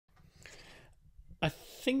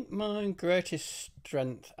think my greatest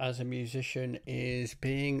strength as a musician is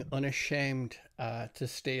being unashamed to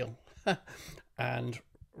steal and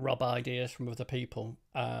rob ideas from other people,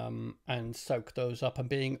 and soak those up, and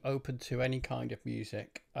being open to any kind of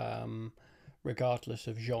music, regardless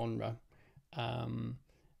of genre. Um,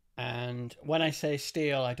 and when I say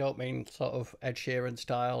steal, I don't mean sort of Ed Sheeran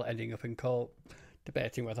style, ending up in court,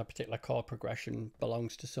 debating whether a particular chord progression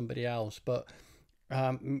belongs to somebody else, but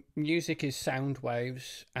music is sound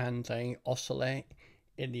waves, and they oscillate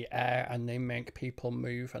in the air and they make people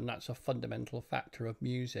move, and that's a fundamental factor of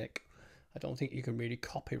music. I don't think you can really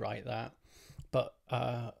copyright that, but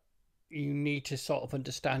you need to sort of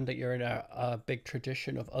understand that you're in a big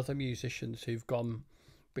tradition of other musicians who've gone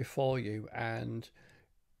before you, and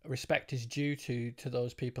respect is due to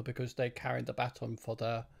those people because they carried the baton for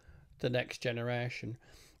the next generation.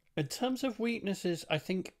 In terms of weaknesses, I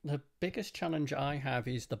think the biggest challenge I have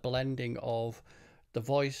is the blending of the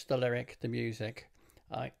voice, the lyric, the music.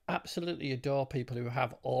 I absolutely adore people who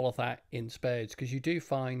have all of that in spades, because you do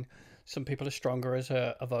find some people are stronger as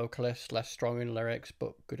a vocalist, less strong in lyrics,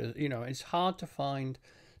 but good as, it's hard to find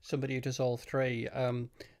somebody who does all three.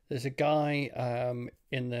 There's a guy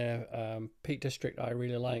in the Peak District I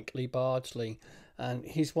really like, Lee Bardsley, and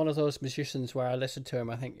he's one of those musicians where I listen to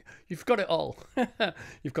him, I think, you've got it all.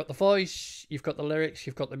 You've got the voice, you've got the lyrics,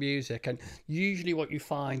 you've got the music, and usually what you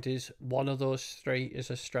find is one of those three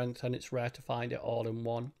is a strength, and it's rare to find it all in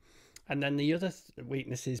one. And then the other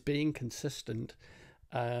weakness is being consistent.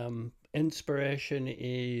 Inspiration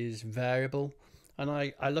is variable, and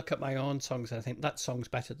I look at my own songs and I think that song's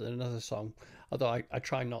better than another song, although I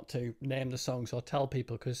try not to name the songs or tell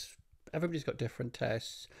people, because everybody's got different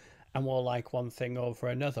tastes and will like one thing over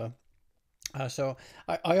another. So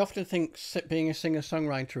I often think being a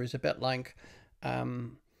singer-songwriter is a bit like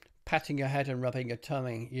patting your head and rubbing your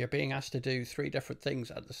tummy. You're being asked to do three different things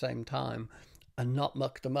at the same time and not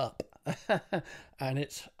muck them up. And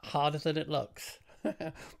it's harder than it looks,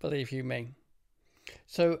 believe you me.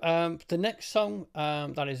 So the next song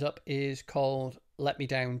that is up is called Let Me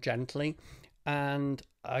Down Gently. And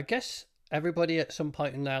I guess everybody at some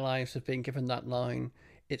point in their lives has been given that line,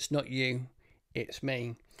 it's not you, it's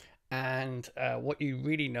me. And what you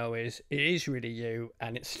really know is it is really you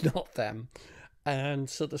and it's not them. And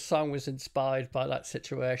so the song was inspired by that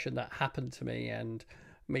situation that happened to me, and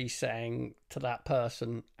me saying to that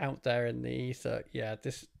person out there in the ether, yeah,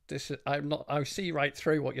 this I see right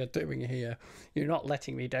through what you're doing here. You're not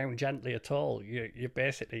letting me down gently at all. You're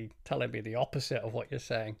basically telling me the opposite of what you're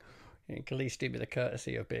saying. You can at least do me the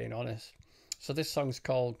courtesy of being honest. So this song's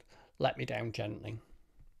called Let Me Down Gently.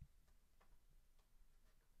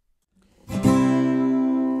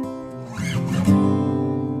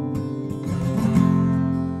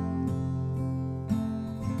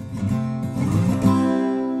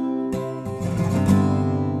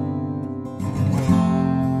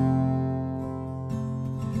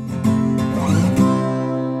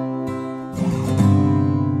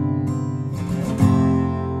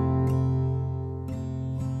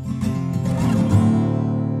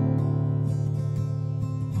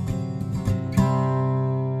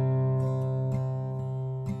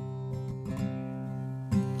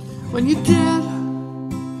 When you're dead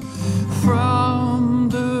from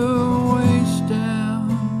the waist down,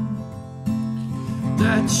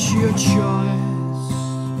 that's your choice,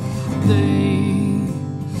 they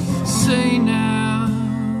say now.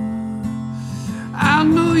 I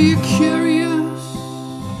know you're curious,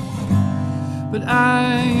 but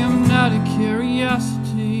I am not a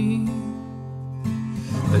curiosity.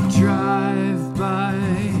 A drive-by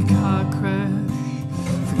car crash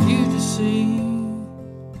for you to see.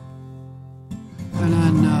 And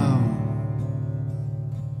I know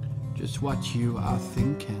just what you are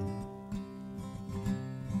thinking.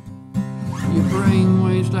 Your brain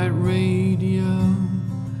waves like radio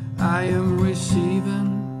I am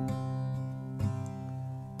receiving.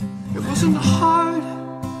 It wasn't hard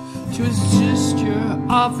to resist your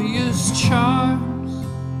obvious charms,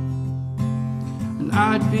 and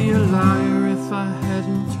I'd be a liar if I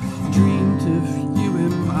hadn't dreamed of you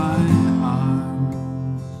in my arms.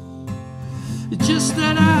 It's just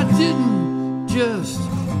that I didn't just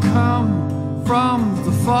come from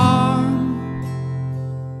the farm,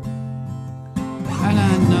 and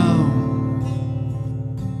I know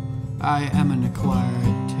I am an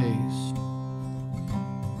acquired taste.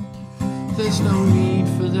 There's no need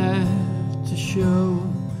for that to show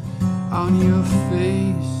on your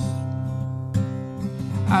face.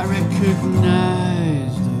 I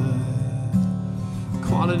recognize the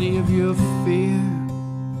quality of your fear.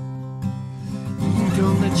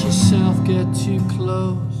 Don't let yourself get too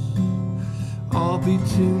close, all be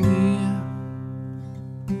too near.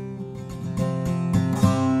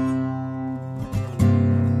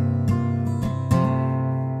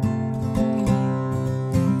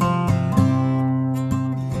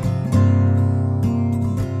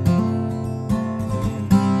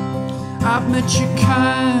 I've met your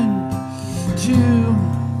kind too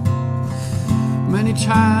many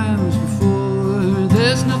times before.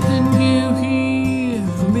 There's nothing new here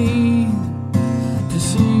for me to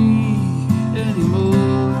see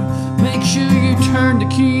anymore. Make sure you turn the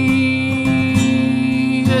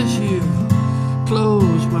key as you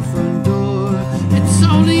close my front door. It's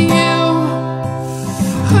only you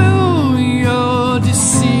who you're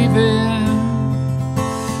deceiving.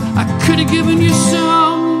 I could have given you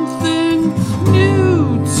something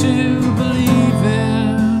new to believe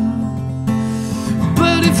in,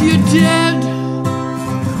 but if you're dead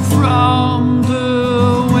from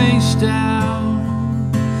the waist down,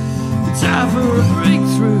 it's either a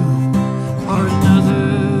breakthrough or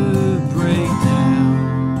another breakdown.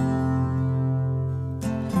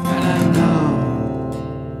 And I know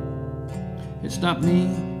it's not me,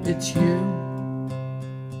 it's you.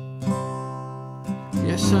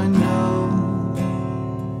 Yes, I know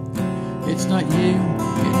it's not you,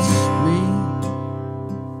 it's me.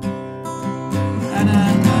 And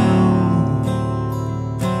I know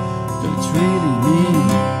that it's really me.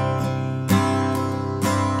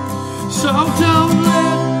 So don't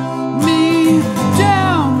let me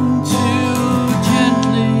down too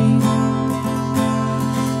gently.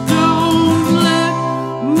 Don't let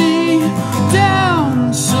me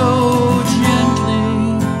down so gently.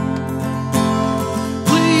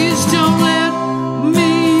 Please don't let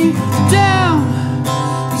me down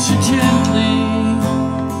so gently.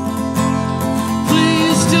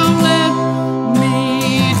 Please don't let me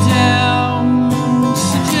down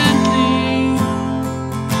so gently.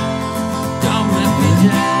 Don't let me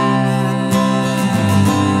down.